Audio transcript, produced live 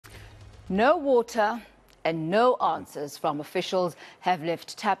No water and no answers from officials have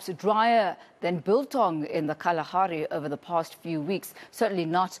left taps drier than biltong in the Kalahari over the past few weeks. Certainly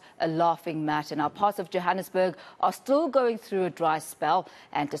not a laughing matter. Now, parts of Johannesburg are still going through a dry spell,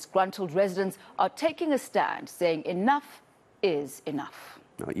 and disgruntled residents are taking a stand, saying enough is enough.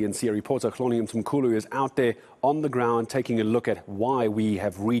 Now, eNCA reporter Hloni Mtimkulu is out there on the ground taking a look at why we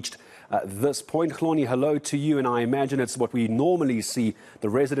have reached this point. Hloni, hello to you, and I imagine it's what we normally see. The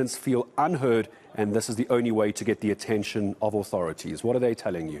residents feel unheard, and this is the only way to get the attention of authorities. What are they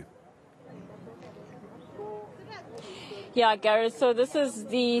telling you? Yeah, Gareth, so this is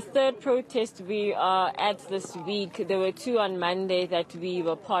the third protest we are at this week. There were two on Monday that we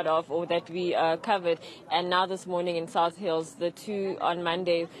were part of, or that we covered, and now this morning in South Hills. The two on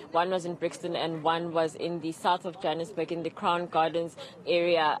Monday, one was in Brixton and one was in the south of Johannesburg, in the Crown Gardens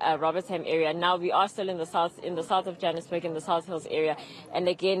area, Robertsham area. Now we are still in the south of Johannesburg, in the South Hills area, and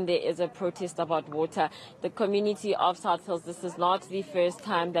again there is a protest about water. The community of South Hills, this is not the first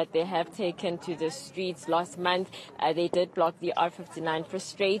time that they have taken to the streets. Last month they did block the R59,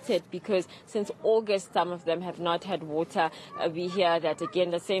 frustrated because since August some of them have not had water. We hear that again,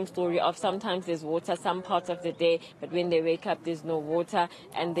 the same story of sometimes there's water some parts of the day, but when they wake up there's no water,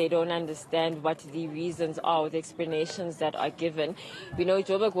 and they don't understand what the reasons are, or the explanations that are given. We know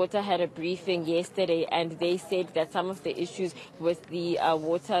Joburg Water had a briefing yesterday, and they said that some of the issues with the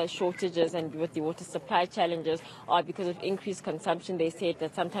water shortages and with the water supply challenges are because of increased consumption. They said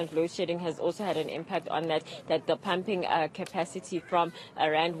that sometimes load shedding has also had an impact on that the pumping capacity from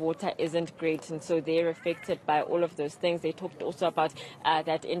Rand Water isn't great, and so they're affected by all of those things. They talked also about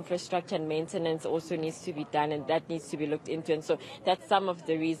that infrastructure and maintenance also needs to be done, and that needs to be looked into, and so that's some of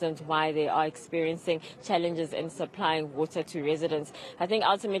the reasons why they are experiencing challenges in supplying water to residents. I think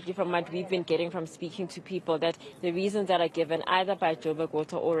ultimately, from what we've been getting from speaking to people, that the reasons that are given either by Joburg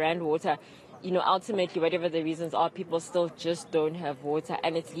Water or Rand Water, ultimately, whatever the reasons are, people still just don't have water.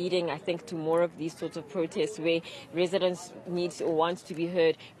 And it's leading, I think, to more of these sorts of protests where residents need or want to be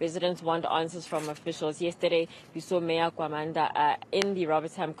heard. Residents want answers from officials. Yesterday, we saw Mayor Kwamanda in the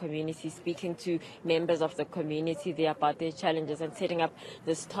Robertsham community speaking to members of the community there about their challenges and setting up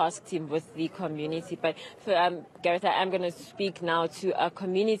this task team with the community. But for Gareth, I'm going to speak now to a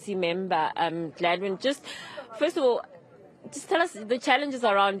community member, Gladwin. Just, first of all, just tell us the challenges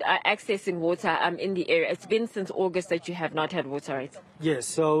around accessing water in the area. It's been since August that you have not had water, right? Yes,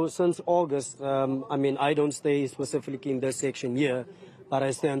 so since August, I don't stay specifically in this section here, but I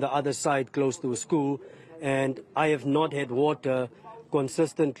stay on the other side close to a school, and I have not had water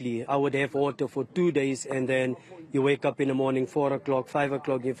consistently. I would have water for 2 days, and then you wake up in the morning, 4 o'clock, 5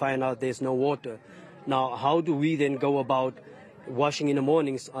 o'clock, you find out there's no water. Now, how do we then go about washing in the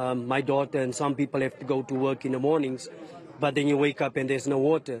mornings? My daughter and some people have to go to work in the mornings, but then you wake up and there's no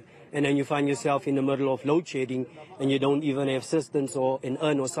water, and then you find yourself in the middle of load shedding, and you don't even have systems or an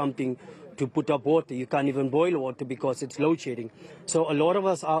urn or something to put up water. You can't even boil water because it's load shedding. So a lot of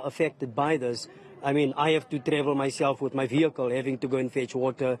us are affected by this. I have to travel myself with my vehicle, having to go and fetch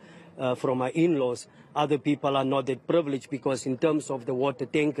water from my in-laws. Other people are not that privileged because in terms of the water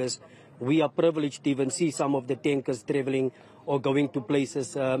tankers, we are privileged to even see some of the tankers traveling or going to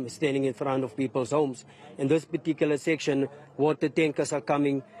places, standing in front of people's homes. In this particular section, water tankers are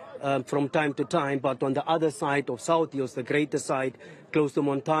coming from time to time, but on the other side of South Hills, the greater side, close to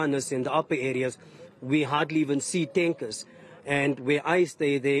Montanus and the upper areas, we hardly even see tankers. And where I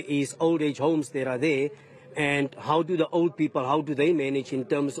stay, there is old age homes that are there. And how do the old people, how do they manage in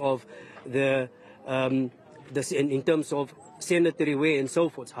terms of in terms of sanitary wear and so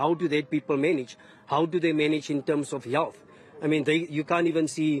forth? How do that people manage? How do they manage in terms of health? You can't even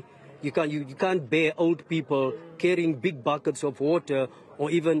see, you can't bear old people carrying big buckets of water or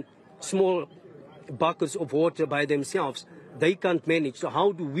even small buckets of water by themselves. They can't manage. So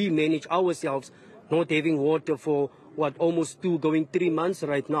how do we manage ourselves not having water for, almost 2 going 3 months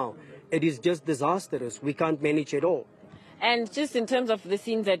right now? It is just disastrous. We can't manage at all. And just in terms of the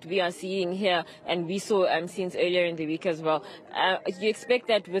scenes that we are seeing here, and we saw scenes earlier in the week as well, you expect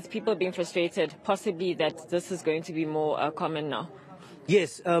that with people being frustrated, possibly that this is going to be more common now?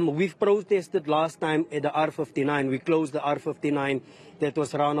 Yes, we've protested last time at the R59. We closed the R59. That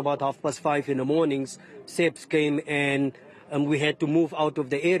was around about 5:30 in the mornings. SEPs came and we had to move out of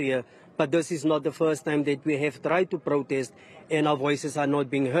the area. But this is not the first time that we have tried to protest and our voices are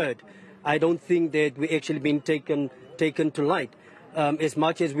not being heard. I don't think that we actually been taken to light. As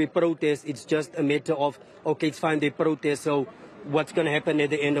much as we protest, it's just a matter of, okay, it's fine, they protest, so what's going to happen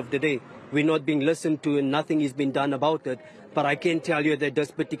at the end of the day? We're not being listened to and nothing is being done about it. But I can tell you that this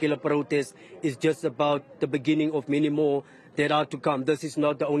particular protest is just about the beginning of many more that are to come. This is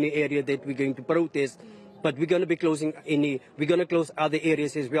not the only area that we're going to protest, but we're going to be closing we're going to close other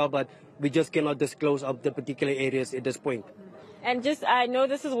areas as well, but we just cannot disclose of the particular areas at this point. And just, I know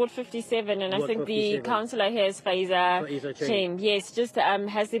this is Ward 57, and I think the councillor here is Faiza Chaim. Yes, just,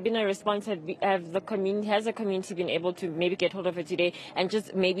 has there been a response? Has the community been able to maybe get hold of it today, and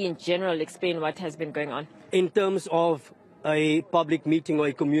just maybe in general explain what has been going on? In terms of a public meeting or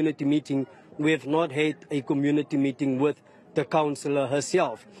a community meeting, we have not had a community meeting with the councillor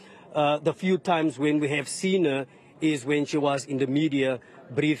herself. The few times when we have seen her is when she was in the media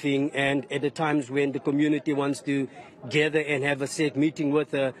briefing, and at the times when the community wants to gather and have a set meeting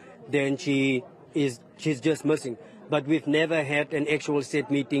with her, then she's just missing. But we've never had an actual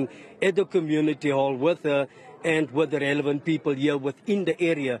set meeting at the community hall with her and with the relevant people here within the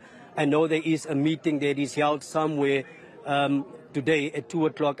area. I know there is a meeting that is held somewhere today at 2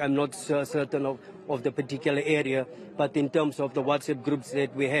 o'clock. I'm not certain of the particular area, but in terms of the WhatsApp groups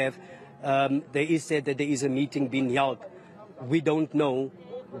that we have, there is said that there is a meeting being held. We don't know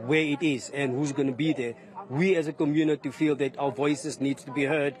where it is and who's going to be there. We as a community feel that our voices need to be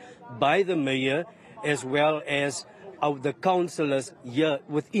heard by the mayor as well as the councillors here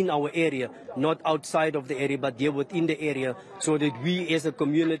within our area, not outside of the area, but here within the area, so that we as a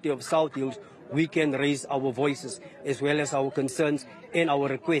community of South Hills, we can raise our voices as well as our concerns and our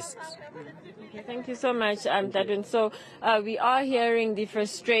requests. Thank you so much, Dadun. So we are hearing the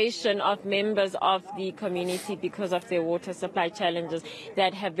frustration of members of the community because of their water supply challenges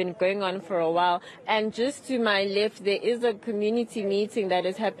that have been going on for a while. And just to my left, there is a community meeting that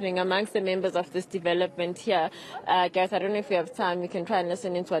is happening amongst the members of this development here. Gareth, I don't know if we have time, we can try and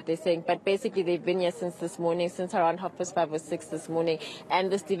listen into what they're saying. But basically, they've been here since this morning, since around 5:30 or 6 this morning.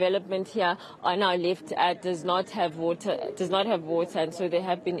 And this development here on our left does not have water, and so there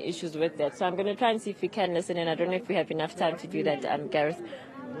have been issues with that. So I'm going to try and see if we can listen, and I don't know if we have enough time to do that, Gareth.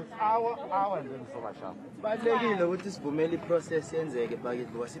 Balekile ukuthi sivumele iprocess yenzeke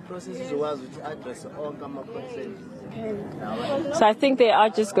bakithi ngoba iprocess izokwazi ukuthi address onke ama-concerns. So I think they are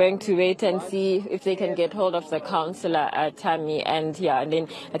just going to wait and see if they can get hold of the councillor, Tammy, and then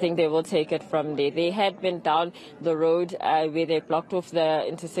I think they will take it from there. They had been down the road where they blocked off the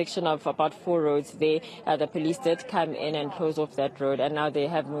intersection of about 4 roads there. The police did come in and close off that road, and now they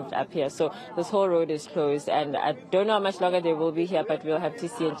have moved up here. So this whole road is closed, and I don't know how much longer they will be here, but we'll have to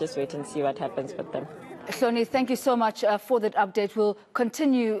see and just wait and see what happens with them. Hloni, thank you so much for that update. We'll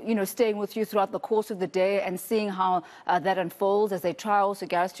continue, staying with you throughout the course of the day and seeing how that unfolds as they try also,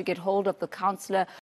 Gareth, to get hold of the councillor.